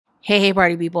Hey,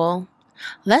 party people.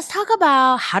 Let's talk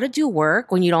about how to do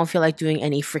work when you don't feel like doing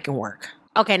any freaking work.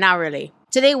 Okay, not really.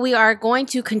 Today, we are going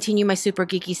to continue my super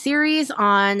geeky series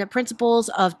on the principles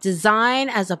of design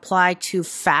as applied to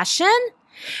fashion.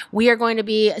 We are going to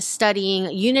be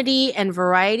studying unity and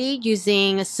variety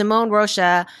using Simone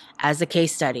Rocha as a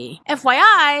case study.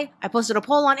 FYI, I posted a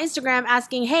poll on Instagram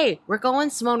asking, hey, we're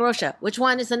going Simone Rocha. Which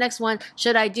one is the next one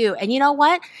should I do? And you know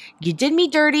what? You did me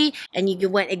dirty and you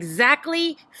went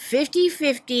exactly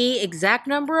 50-50, exact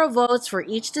number of votes for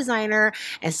each designer.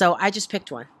 And so I just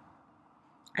picked one.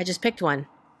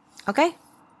 Okay?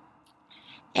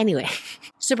 Anyway,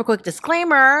 super quick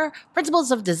disclaimer,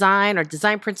 principles of design or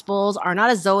design principles are not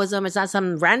a zoism. It's not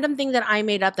some random thing that I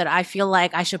made up that I feel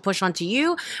like I should push onto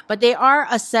you, but they are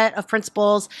a set of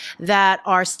principles that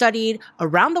are studied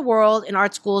around the world in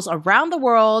art schools around the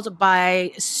world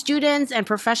by students and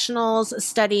professionals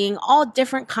studying all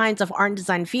different kinds of art and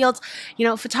design fields,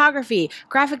 photography,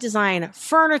 graphic design,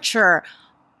 furniture,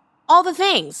 all the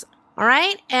things. All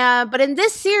right. But in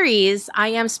this series, I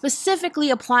am specifically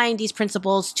applying these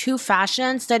principles to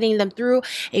fashion, studying them through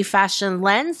a fashion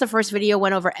lens. The first video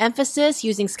went over emphasis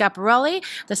using Schiaparelli.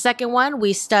 The second one,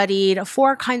 we studied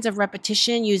 4 kinds of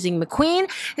repetition using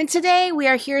McQueen. And today we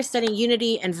are here studying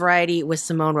unity and variety with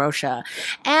Simone Rocha.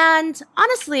 And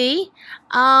honestly,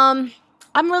 I'm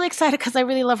really excited because I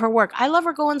really love her work. I love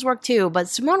Ergowen's work too, but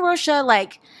Simone Rocha,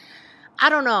 I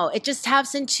don't know. It just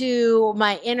taps into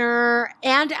my inner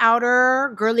and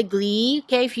outer girly glee.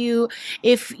 Okay,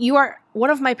 if you are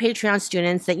one of my Patreon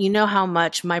students, that you know how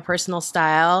much my personal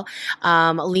style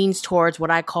leans towards what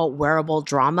I call wearable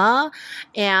drama.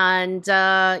 And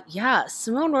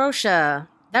Simone Rocha,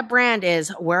 that brand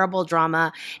is wearable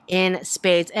drama in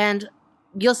spades. And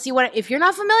you'll see if you're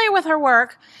not familiar with her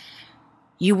work,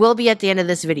 you will be at the end of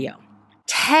this video.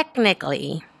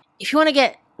 Technically, if you want to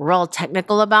get real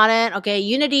technical about it, okay,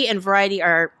 unity and variety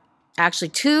are actually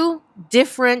 2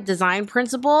 different design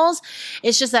principles.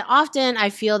 It's just that often I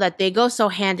feel that they go so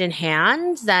hand in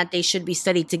hand that they should be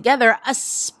studied together,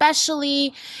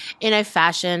 especially in a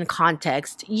fashion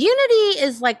context. Unity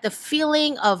is like the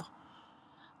feeling of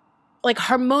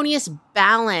harmonious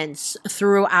balance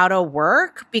throughout a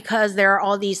work because there are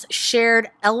all these shared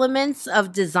elements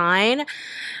of design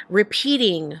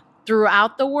repeating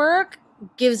throughout the work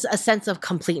gives a sense of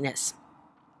completeness.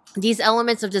 These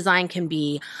elements of design can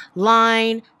be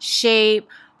line, shape,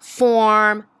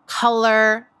 form,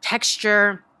 color,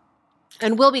 texture,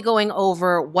 and we'll be going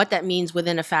over what that means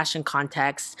within a fashion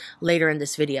context later in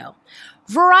this video.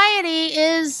 Variety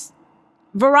is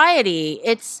variety.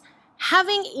 It's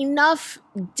having enough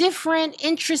different,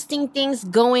 interesting things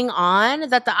going on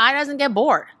that the eye doesn't get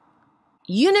bored.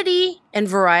 Unity and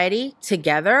variety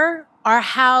together are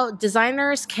how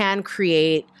designers can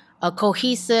create a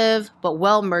cohesive but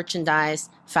well-merchandised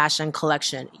fashion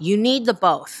collection. You need the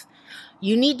both.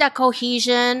 You need that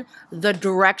cohesion, the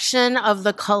direction of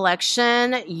the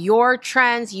collection, your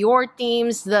trends, your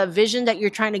themes, the vision that you're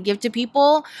trying to give to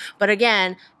people. But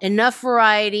again, enough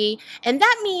variety. And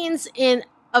that means in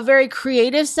a very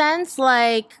creative sense,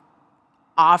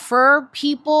 offer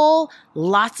people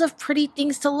lots of pretty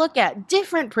things to look at,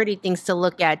 different pretty things to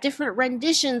look at, different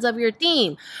renditions of your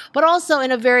theme. But also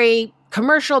in a very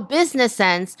commercial business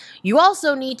sense, you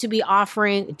also need to be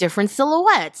offering different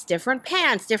silhouettes, different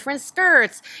pants, different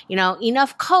skirts,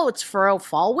 enough coats for a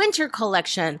fall winter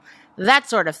collection, that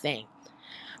sort of thing.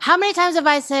 How many times have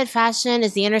I said fashion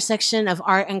is the intersection of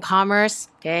art and commerce?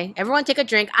 Okay, everyone take a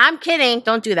drink. I'm kidding.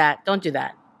 Don't do that. Don't do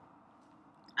that.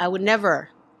 I would never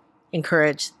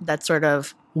encourage that sort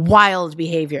of wild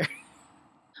behavior.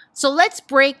 So let's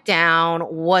break down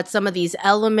what some of these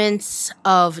elements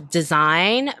of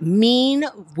design mean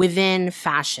within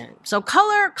fashion. So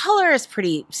color is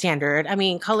pretty standard. I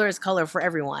mean, color is color for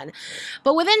everyone.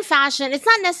 But within fashion, it's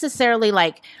not necessarily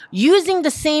like using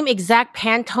the same exact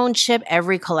Pantone chip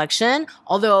every collection,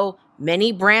 although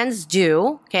many brands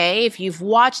do, okay? If you've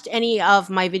watched any of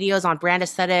my videos on brand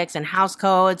aesthetics and house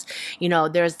codes,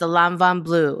 there's the Lanvin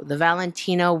blue, the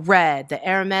Valentino red, the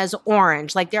Hermes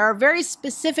orange. There are very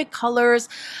specific colors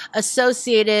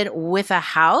associated with a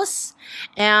house,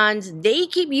 and they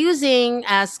keep using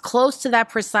as close to that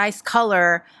precise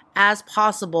color as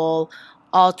possible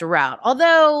all throughout.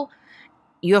 Although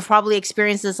you have probably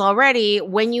experienced this already.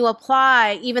 When you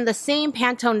apply even the same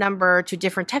Pantone number to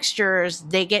different textures,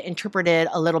 they get interpreted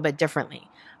a little bit differently.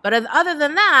 But other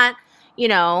than that,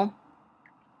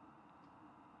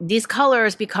 these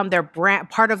colors become their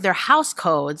brand, part of their house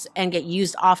codes and get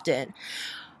used often.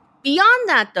 Beyond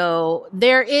that, though,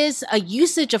 there is a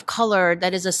usage of color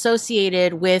that is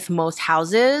associated with most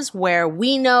houses where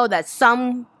we know that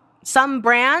some Some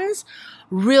brands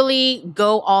really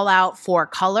go all out for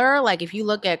color. Like if you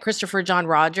look at Christopher John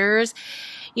Rogers,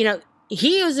 you know,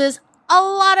 he uses a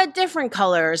lot of different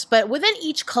colors, but within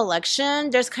each collection,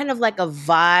 there's kind of like a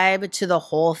vibe to the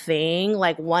whole thing.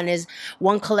 Like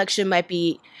one collection might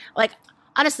be like,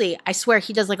 honestly, I swear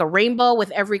he does like a rainbow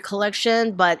with every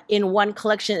collection, but in one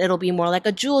collection, it'll be more like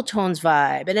a jewel tones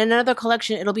vibe. And in another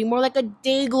collection, it'll be more like a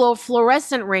day glow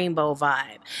fluorescent rainbow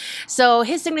vibe. So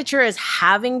his signature is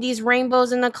having these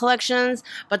rainbows in the collections,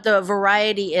 but the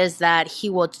variety is that he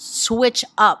will switch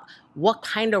up what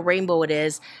kind of rainbow it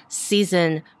is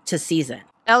season to season.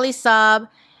 Elie Saab,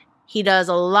 he does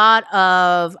a lot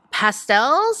of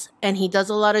pastels and he does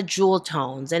a lot of jewel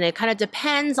tones, and it kind of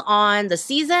depends on the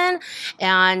season,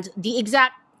 and the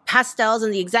exact pastels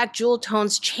and the exact jewel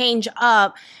tones change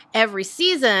up every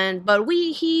season, but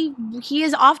he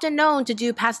is often known to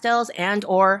do pastels and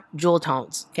or jewel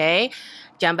tones, okay?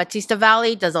 Giambattista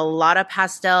Valli does a lot of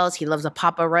pastels. He loves a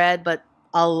pop of red, but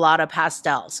a lot of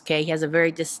pastels, okay? He has a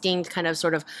very distinct kind of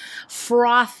sort of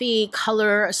frothy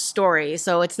color story.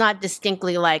 So it's not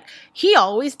distinctly like he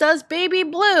always does baby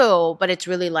blue, but it's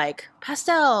really like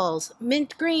pastels,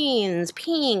 mint greens,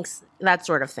 pinks, that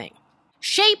sort of thing.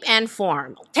 Shape and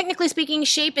form. Technically speaking,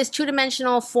 shape is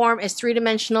two-dimensional, form is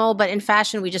three-dimensional, but in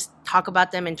fashion, we just talk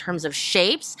about them in terms of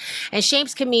shapes. And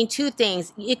shapes can mean two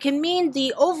things. It can mean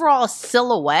the overall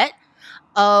silhouette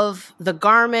of the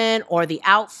garment or the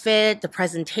outfit, the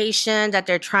presentation that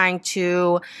they're trying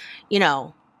to,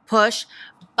 push,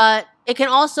 but it can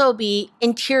also be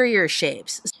interior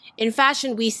shapes. In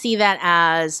fashion, we see that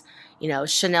as,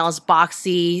 Chanel's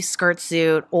boxy skirt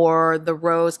suit or the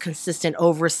Rose consistent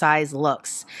oversized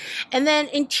looks. And then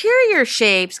interior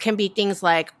shapes can be things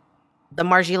like the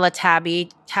Margiela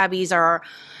tabby. Tabbies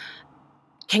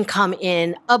can come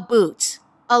in a boot,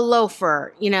 a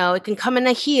loafer, it can come in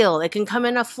a heel, it can come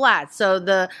in a flat. So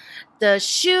the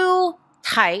shoe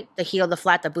type, the heel, the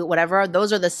flat, the boot, whatever,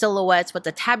 those are the silhouettes, but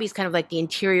the tabby is kind of like the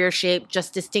interior shape,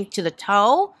 just distinct to the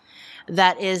toe.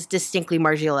 That is distinctly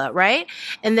Margiela, right?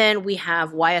 And then we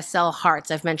have YSL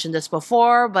hearts. I've mentioned this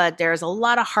before, but there's a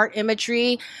lot of heart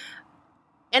imagery.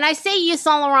 And I say Yves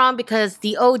Saint Laurent because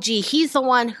the OG, he's the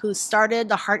one who started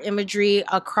the heart imagery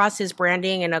across his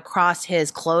branding and across his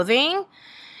clothing.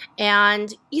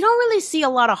 And you don't really see a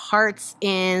lot of hearts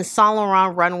in Saint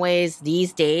Laurent runways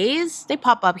these days. They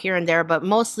pop up here and there, but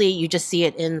mostly you just see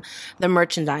it in the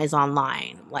merchandise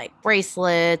online, like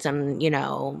bracelets and,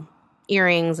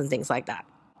 earrings and things like that.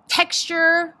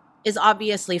 Texture is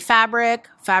obviously fabric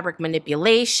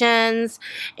manipulations,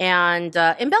 and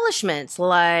embellishments.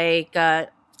 Like there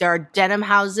are denim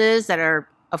houses that are,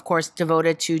 of course,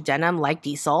 devoted to denim, like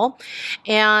Diesel.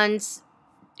 And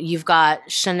you've got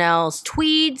Chanel's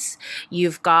tweeds,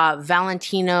 you've got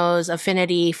Valentino's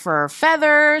affinity for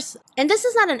feathers. And this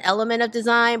is not an element of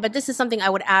design, but this is something I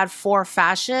would add for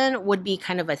fashion, would be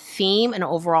kind of a theme, an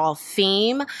overall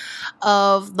theme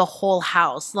of the whole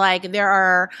house. Like there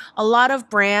are a lot of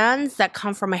brands that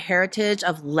come from a heritage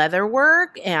of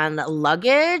leatherwork and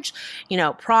luggage,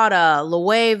 Prada,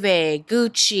 Loewe,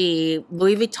 Gucci,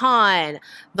 Louis Vuitton,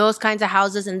 those kinds of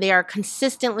houses. And they are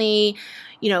consistently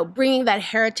bringing that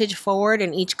heritage forward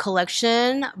in each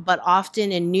collection, but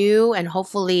often in new and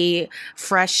hopefully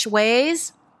fresh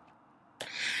ways.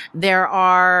 There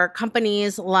are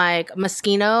companies like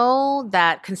Moschino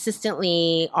that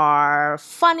consistently are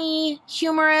funny,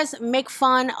 humorous, make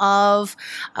fun of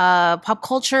pop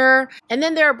culture. And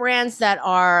then there are brands that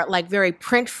are like very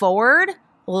print forward,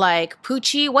 like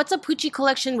Pucci. What's a Pucci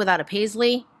collection without a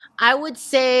paisley? I would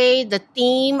say the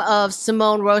theme of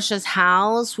Simone Rocha's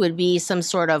house would be some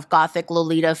sort of gothic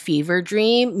Lolita fever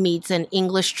dream meets an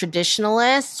English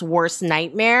traditionalist's worst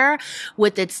nightmare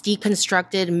with its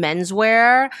deconstructed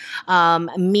menswear,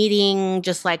 meeting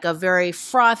just like a very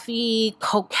frothy,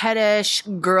 coquettish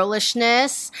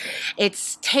girlishness.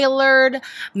 It's tailored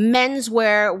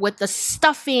menswear with the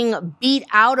stuffing beat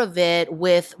out of it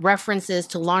with references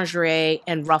to lingerie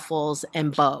and ruffles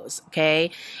and bows, okay?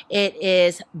 It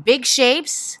is big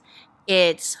shapes,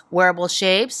 it's wearable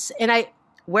shapes, and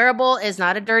wearable is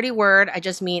not a dirty word. I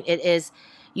just mean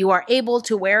you are able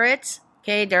to wear it.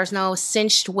 Okay, there's no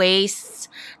cinched waists.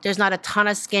 There's not a ton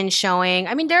of skin showing.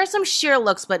 I mean, there are some sheer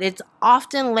looks, but it's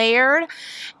often layered.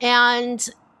 And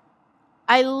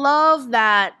I love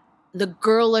that the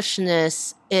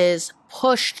girlishness is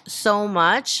pushed so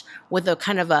much with a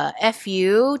kind of a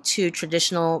FU to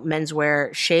traditional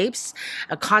menswear shapes,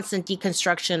 a constant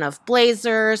deconstruction of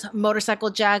blazers, motorcycle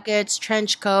jackets,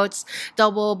 trench coats,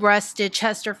 double-breasted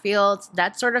Chesterfields,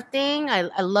 that sort of thing.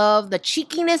 I love the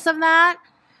cheekiness of that.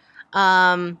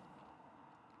 And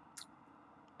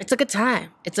It's a good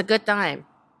time. It's a good time.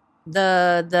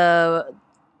 The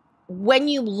when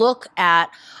you look at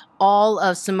all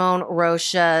of Simone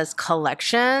Rocha's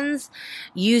collections,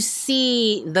 you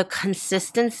see the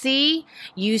consistency,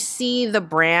 you see the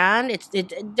brand.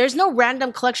 There's no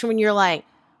random collection when you're like,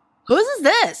 whose is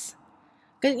this?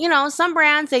 Because, some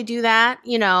brands, they do that,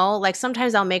 like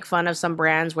sometimes I'll make fun of some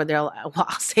brands where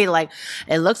I'll say like,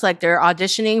 it looks like they're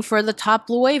auditioning for the top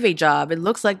Loewe job. It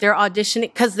looks like they're auditioning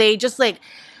because they just like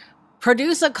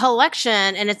produce a collection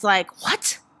and it's like,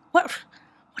 what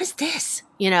is this?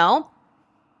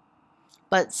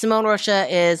 But Simone Rocha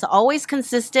is always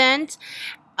consistent.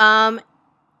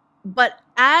 But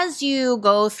as you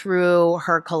go through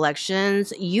her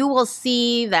collections, you will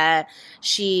see that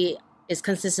she is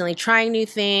consistently trying new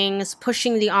things,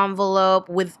 pushing the envelope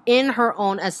within her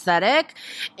own aesthetic,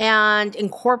 and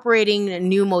incorporating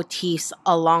new motifs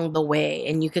along the way.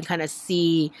 And you can kind of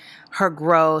see her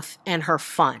growth and her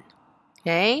fun.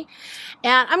 Okay.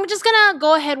 And I'm just going to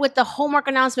go ahead with the homework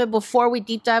announcement before we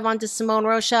deep dive onto Simone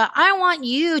Rocha. I want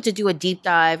you to do a deep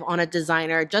dive on a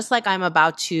designer, just like I'm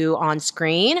about to on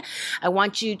screen. I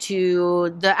want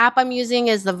the app I'm using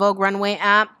is the Vogue Runway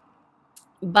app,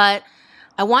 but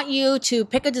I want you to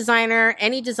pick a designer,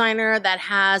 any designer that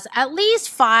has at least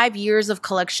 5 years of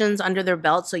collections under their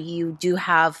belt. So you do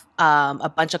have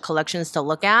a bunch of collections to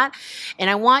look at.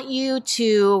 And I want you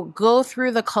to go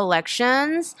through the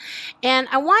collections and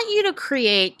I want you to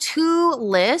create 2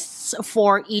 lists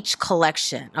for each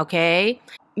collection. Okay.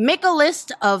 Make a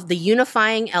list of the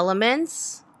unifying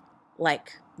elements,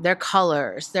 like their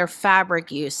colors, their fabric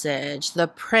usage, the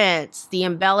prints, the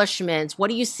embellishments.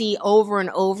 What do you see over and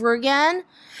over again?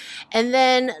 And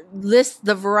then list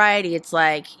the variety. It's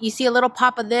like you see a little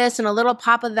pop of this and a little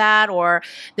pop of that, or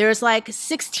there's like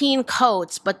 16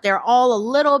 coats, but they're all a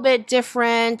little bit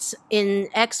different in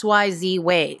XYZ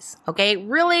ways. Okay,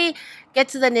 really get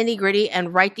to the nitty gritty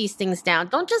and write these things down.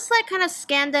 Don't just like kind of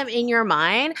scan them in your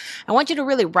mind. I want you to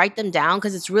really write them down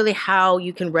because it's really how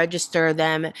you can register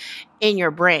them in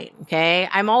your brain. Okay,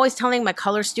 I'm always telling my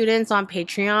color students on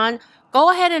Patreon,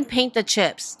 go ahead and paint the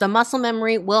chips. The muscle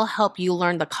memory will help you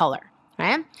learn the color,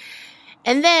 right?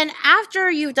 And then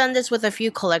after you've done this with a few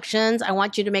collections, I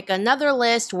want you to make another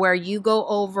list where you go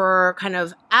over kind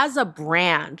of as a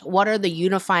brand, what are the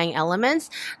unifying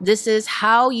elements? This is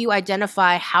how you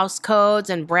identify house codes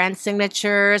and brand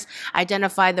signatures,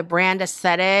 identify the brand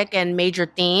aesthetic and major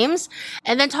themes,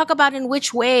 and then talk about in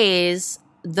which ways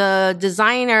the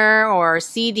designer or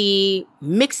CD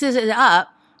mixes it up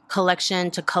collection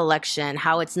to collection,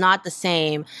 how it's not the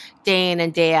same day in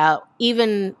and day out,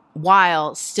 even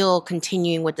while still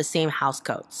continuing with the same house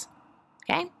codes.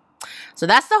 Okay, so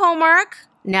that's the homework.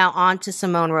 Now on to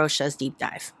Simone Rocha's deep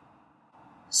dive.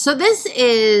 So this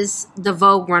is the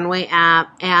Vogue Runway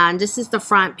app, and this is the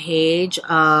front page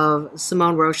of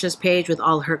Simone Rocha's page with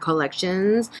all her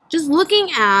collections. Just looking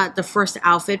at the first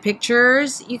outfit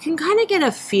pictures, you can kind of get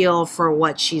a feel for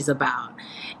what she's about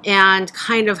and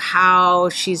kind of how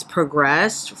she's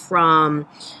progressed from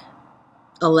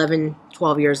 11,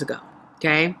 12 years ago,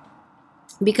 okay?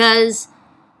 Because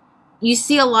you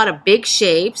see a lot of big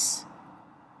shapes,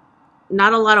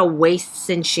 not a lot of waist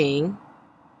cinching,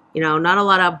 not a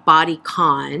lot of body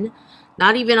con,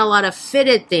 not even a lot of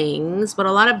fitted things, but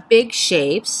a lot of big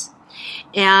shapes.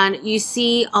 And you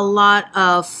see a lot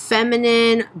of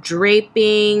feminine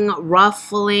draping,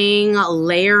 ruffling,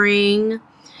 layering.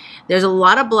 There's a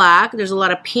lot of black, there's a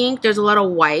lot of pink, there's a lot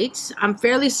of white. I'm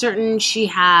fairly certain she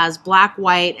has black,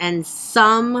 white, and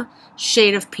some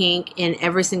shade of pink in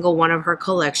every single one of her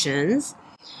collections.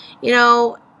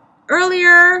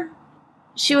 Earlier,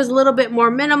 she was a little bit more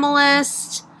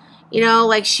minimalist.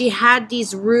 Like she had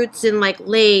these roots in like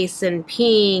lace and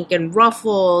pink and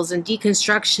ruffles and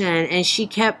deconstruction, and she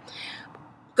kept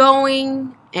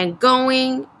going and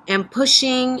going and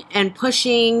pushing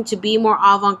to be more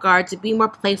avant-garde, to be more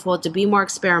playful, to be more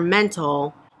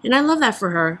experimental. And I love that for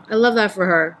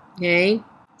her. Okay.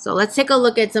 So let's take a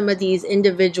look at some of these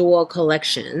individual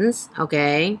collections.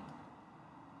 Okay.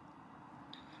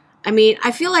 I mean,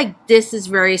 I feel like this is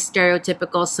very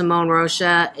stereotypical Simone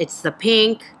Rocha. It's the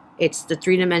pink. It's the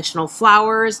 3-dimensional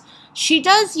flowers. She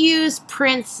does use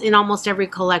prints in almost every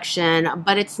collection,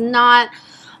 but it's not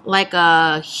like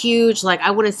a huge, I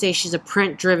wouldn't say she's a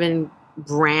print-driven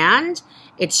brand.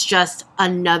 It's just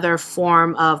another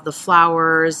form of the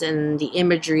flowers and the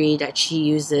imagery that she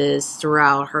uses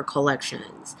throughout her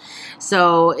collections.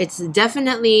 So it's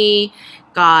definitely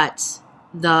got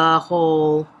the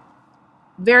whole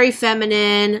very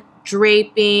feminine,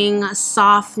 draping,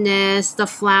 softness, the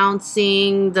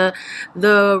flouncing,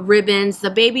 the ribbons, the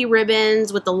baby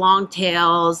ribbons with the long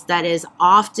tails that is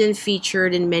often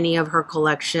featured in many of her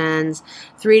collections,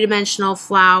 three-dimensional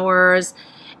flowers,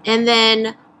 and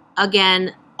then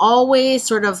again, always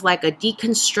sort of like a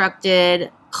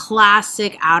deconstructed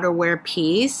classic outerwear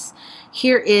piece.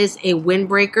 Here is a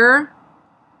windbreaker.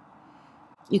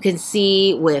 You can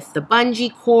see with the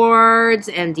bungee cords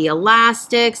and the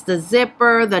elastics, the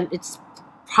zipper, it's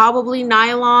probably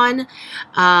nylon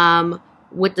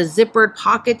with the zippered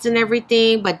pockets and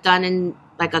everything, but done in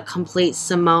like a complete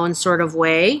Simone sort of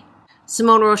way.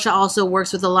 Simone Rocha also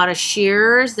works with a lot of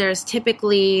sheers. There's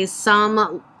typically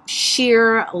some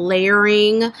sheer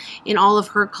layering in all of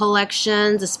her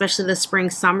collections, especially the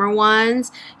spring-summer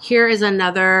ones. Here is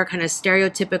another kind of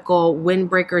stereotypical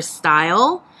windbreaker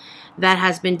style that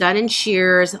has been done in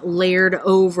sheers, layered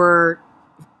over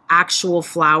actual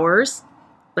flowers,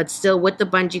 but still with the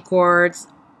bungee cords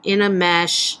in a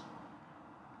mesh.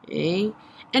 Okay.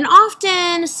 And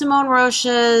often Simone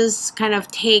Rocha's kind of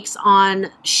takes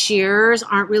on sheers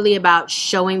aren't really about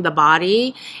showing the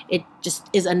body. It just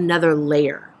is another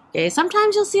layer. Okay.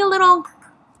 Sometimes you'll see a little,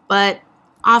 but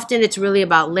often it's really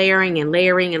about layering and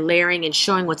layering and layering and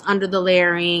showing what's under the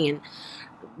layering and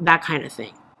that kind of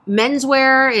thing.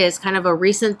 Menswear is kind of a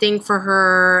recent thing for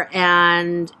her,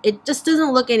 and it just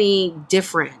doesn't look any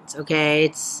different, okay?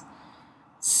 It's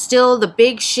still the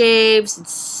big shapes,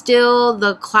 it's still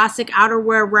the classic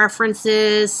outerwear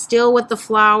references, still with the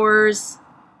flowers.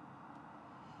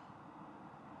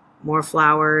 More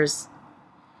flowers.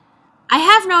 I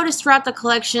have noticed throughout the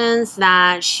collections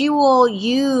that she will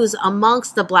use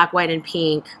amongst the black, white, and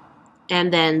pink,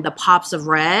 and then the pops of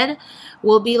red,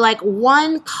 will be like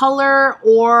one color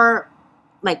or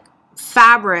like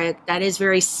fabric that is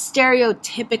very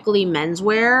stereotypically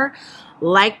menswear,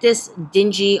 like this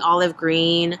dingy olive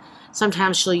green.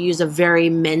 Sometimes she'll use a very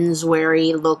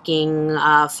mensweary looking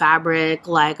fabric,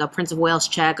 like a Prince of Wales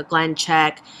check, a Glen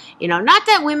check. You know, not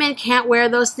that women can't wear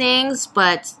those things,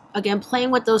 but again,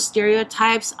 playing with those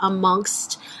stereotypes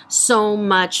amongst so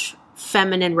much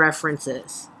feminine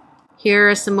references. Here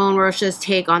is Simone Rocha's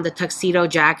take on the tuxedo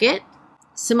jacket.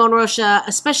 Simone Rocha,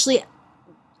 especially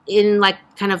in like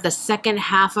kind of the second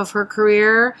half of her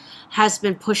career, has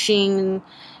been pushing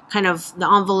kind of the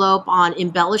envelope on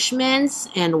embellishments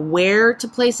and where to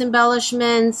place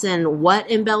embellishments and what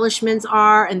embellishments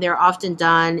are, and they're often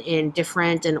done in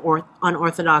different and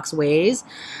unorthodox ways,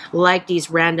 like these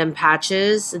random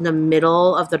patches in the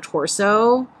middle of the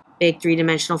torso, big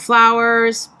three-dimensional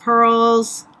flowers,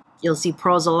 pearls. You'll see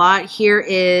pearls a lot. Here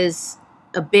is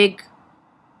a big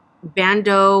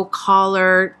bandeau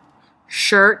collared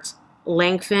shirt,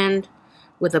 lengthened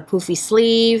with a poofy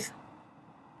sleeve.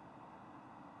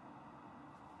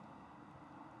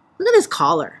 Look at this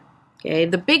collar. Okay,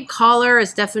 the big collar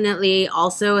is definitely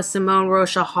also a Simone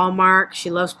Rocha hallmark.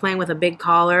 She loves playing with a big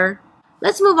collar.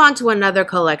 Let's move on to another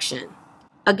collection.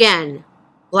 Again,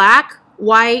 black,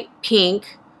 white,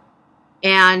 pink,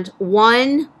 and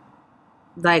one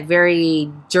like very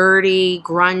dirty,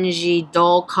 grungy,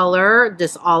 dull color,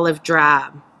 this olive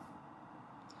drab.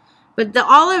 But the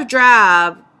olive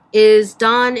drab is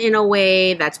done in a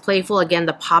way that's playful. Again,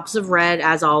 the pops of red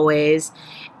as always.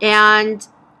 And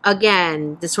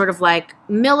again, this sort of like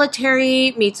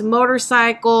military meets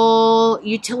motorcycle,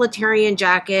 utilitarian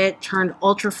jacket turned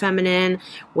ultra feminine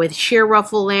with sheer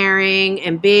ruffle layering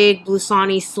and big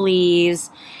blouson-y sleeves.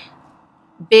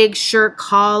 Big shirt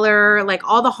collar, like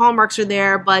all the hallmarks are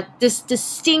there, but this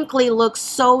distinctly looks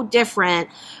so different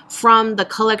from the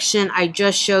collection I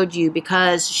just showed you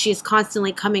because she's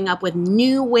constantly coming up with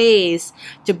new ways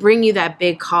to bring you that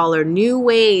big collar, new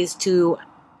ways to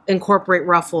incorporate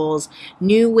ruffles,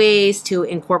 new ways to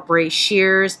incorporate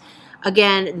sheers.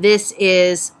 Again, this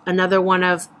is another one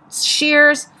of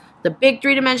sheers, the big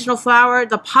three-dimensional flower,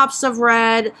 the pops of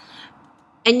red,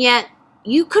 and yet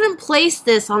you couldn't place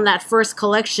this on that first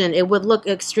collection. It would look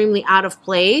extremely out of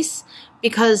place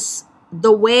because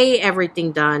the way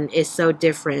everything done is so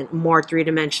different. More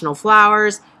three-dimensional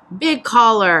flowers, big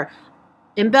collar,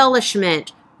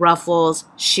 embellishment, ruffles,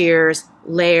 sheers,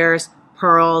 layers,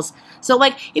 pearls. So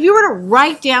like if you were to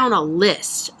write down a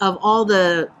list of all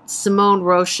the Simone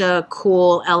Rocha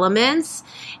cool elements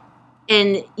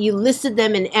and you listed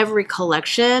them in every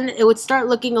collection, it would start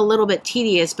looking a little bit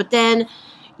tedious, but then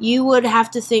you would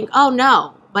have to think, oh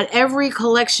no, but every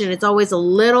collection is always a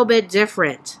little bit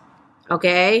different,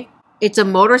 okay? It's a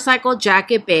motorcycle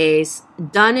jacket base,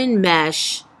 done in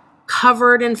mesh,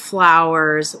 covered in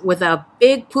flowers, with a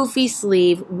big poofy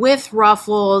sleeve, with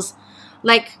ruffles.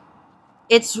 Like,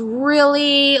 it's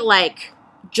really like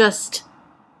just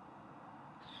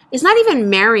it's not even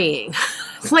marrying.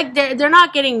 It's like they're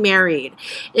not getting married.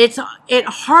 It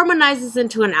harmonizes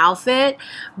into an outfit,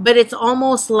 but it's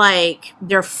almost like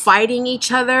they're fighting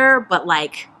each other, but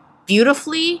like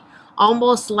beautifully,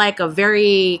 almost like a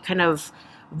very kind of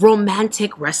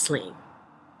romantic wrestling.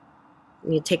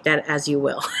 You take that as you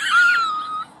will.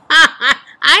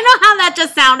 I know how that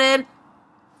just sounded.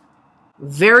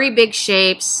 Very big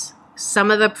shapes,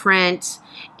 some of the print.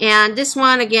 And this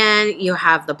one, again, you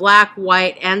have the black,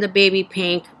 white, and the baby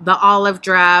pink, the olive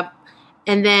drab.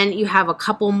 And then you have a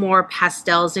couple more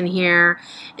pastels in here.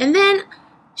 And then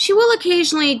she will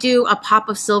occasionally do a pop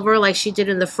of silver like she did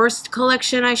in the first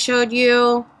collection I showed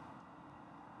you.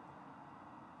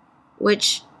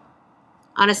 Which,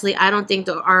 honestly, I don't think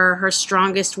are her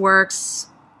strongest works.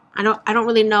 I don't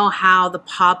really know how the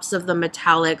pops of the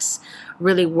metallics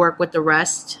really work with the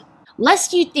rest.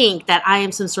 Lest you think that I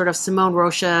am some sort of Simone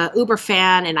Rocha uber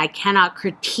fan and I cannot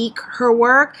critique her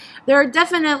work, there are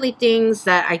definitely things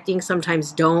that I think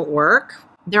sometimes don't work.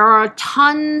 There are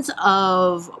tons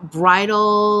of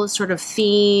bridal sort of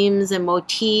themes and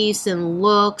motifs and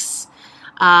looks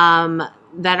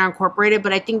that are incorporated,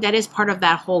 but I think that is part of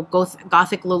that whole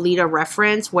Gothic Lolita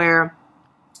reference where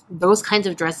those kinds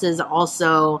of dresses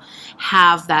also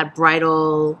have that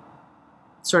bridal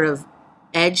sort of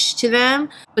edge to them.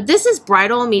 But this is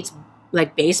bridal meets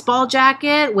like baseball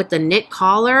jacket with the knit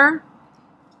collar.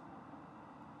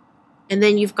 And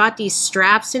then you've got these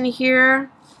straps in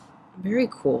here. Very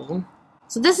cool.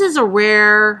 So this is a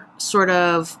rare sort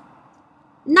of,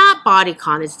 not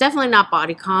bodycon. It's definitely not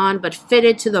bodycon, but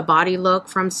fitted to the body look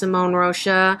from Simone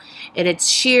Rocha. And it's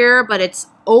sheer, but it's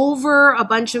over a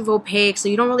bunch of opaque, so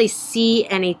you don't really see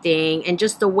anything. And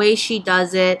just the way she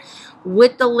does it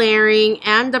with the layering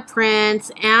and the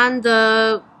prints and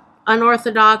the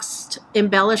unorthodox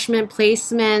embellishment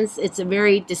placements, it's a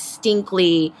very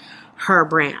distinctly her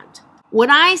brand.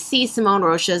 When I see Simone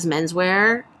Rocha's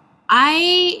menswear,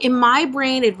 in my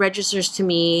brain, it registers to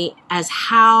me as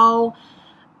how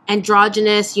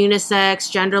androgynous,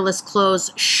 unisex, genderless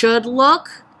clothes should look.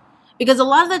 Because a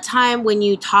lot of the time when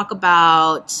you talk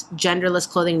about genderless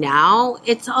clothing now,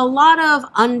 it's a lot of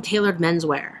untailored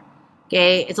menswear.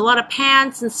 Okay, it's a lot of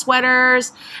pants and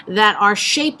sweaters that are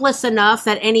shapeless enough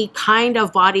that any kind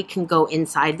of body can go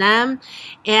inside them.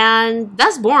 And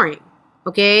that's boring,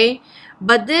 okay?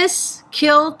 But this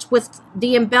kilt with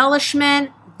the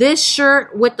embellishment, this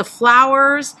shirt with the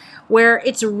flowers, where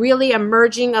it's really a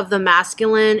merging of the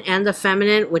masculine and the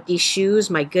feminine with these shoes,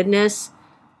 my goodness.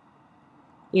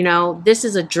 You know, this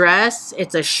is a dress.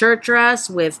 It's a shirt dress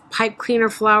with pipe cleaner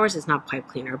flowers. It's not pipe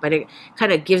cleaner, but it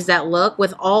kind of gives that look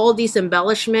with all these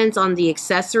embellishments on the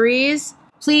accessories.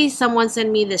 Please, someone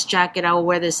send me this jacket. I will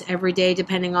wear this every day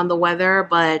depending on the weather,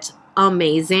 but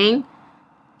amazing.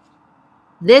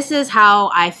 This is how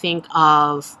I think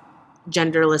of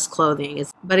genderless clothing.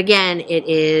 But again, it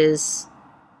is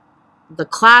the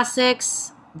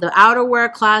classics. The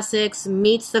outerwear classics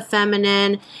meets the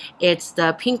feminine. It's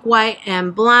the pink, white,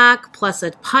 and black, plus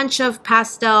a punch of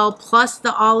pastel, plus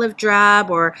the olive drab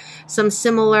or some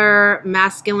similar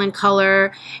masculine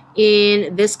color.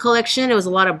 In this collection, it was a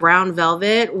lot of brown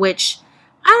velvet, which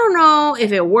I don't know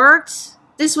if it worked.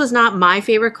 This was not my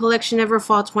favorite collection ever,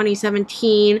 fall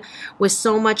 2017, with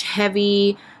so much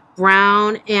heavy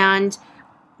brown. And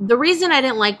the reason I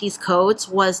didn't like these coats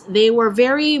was they were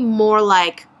very more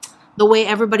like the way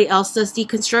everybody else does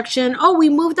deconstruction. Oh, we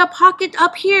moved a pocket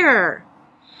up here.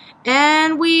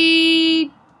 And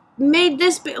we made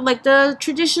this like the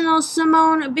traditional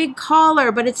Simone big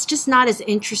collar, but it's just not as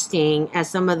interesting as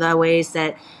some of the ways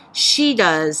that she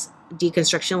does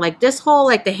deconstruction. Like this whole,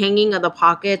 like the hanging of the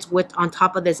pockets with on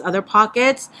top of this other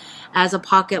pockets. As a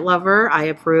pocket lover, I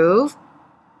approve.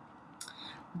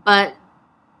 But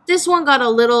this one got a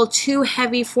little too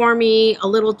heavy for me, a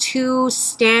little too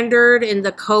standard in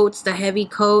the coats, the heavy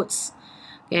coats.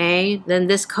 Okay, then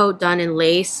this coat done in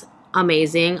lace,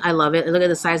 amazing. I love it. Look at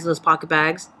the size of those pocket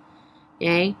bags.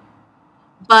 Okay,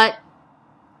 but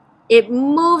it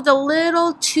moved a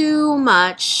little too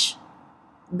much.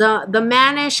 The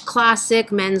mannish classic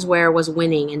menswear was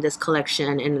winning in this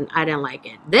collection, and I didn't like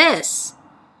it. This,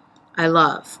 I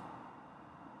love.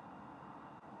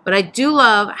 But I do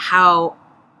love how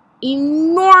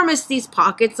enormous these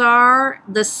pockets are.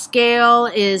 The scale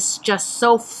is just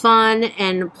so fun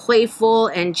and playful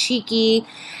and cheeky,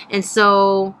 and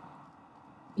so,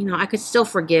 you know, I could still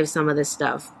forgive some of this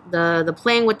stuff. The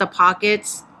playing with the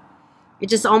pockets, it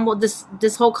just almost,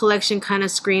 this whole collection kind of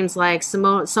screams like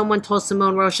someone told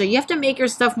Simone Rocha, you have to make your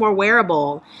stuff more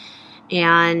wearable.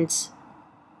 And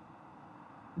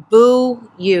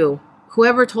boo you,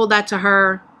 whoever told that to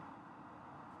her.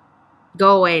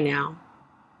 Go away now.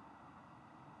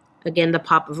 Again, the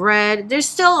pop of red. There's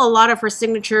still a lot of her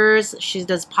signatures. She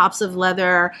does pops of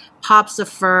leather, pops of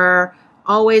fur,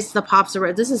 always the pops of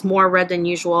red. This is more red than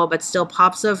usual, but still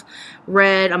pops of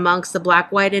red amongst the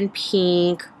black, white, and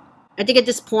pink. I think at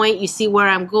this point, you see where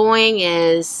I'm going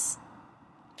is,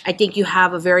 I think you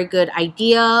have a very good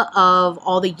idea of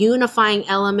all the unifying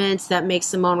elements that make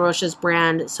Simone Rocha's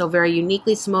brand so very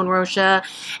uniquely Simone Rocha.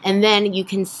 And then you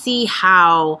can see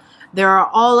how there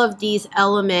are all of these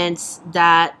elements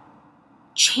that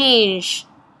change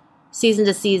season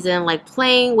to season, like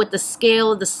playing with the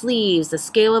scale of the sleeves, the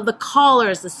scale of the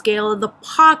collars, the scale of the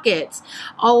pockets,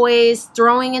 always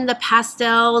throwing in the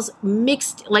pastels,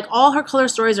 mixed, like all her color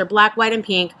stories are black, white, and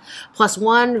pink, plus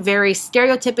one very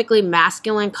stereotypically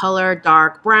masculine color,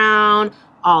 dark brown,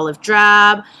 olive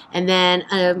drab, and then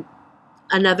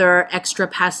another extra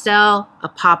pastel, a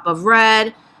pop of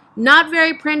red. Not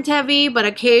very print heavy, but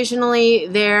occasionally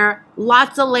there,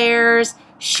 lots of layers,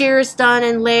 shears done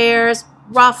in layers,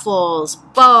 ruffles,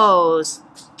 bows,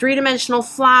 three-dimensional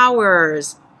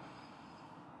flowers,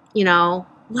 you know,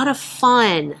 a lot of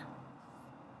fun.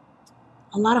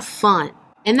 A lot of fun.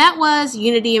 And that was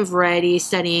Unity and Variety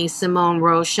studying Simone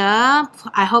Rocha.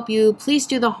 I hope you please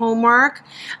do the homework.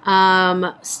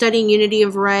 Studying Unity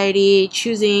and Variety,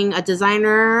 choosing a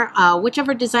designer,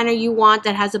 whichever designer you want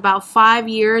that has about 5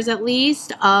 years at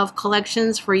least of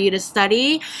collections for you to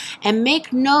study, and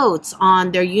make notes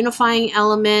on their unifying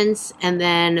elements and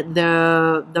then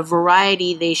the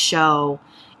variety they show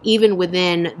even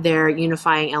within their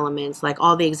unifying elements, like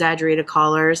all the exaggerated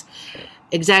collars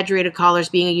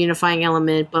being a unifying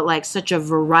element, but like such a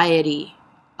variety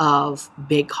of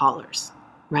big collars,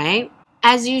 right?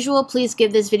 As usual, please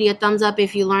give this video a thumbs up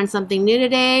if you learned something new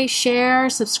today. Share,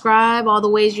 subscribe, all the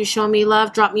ways you show me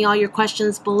love. Drop me all your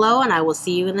questions below, and I will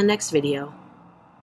see you in the next video.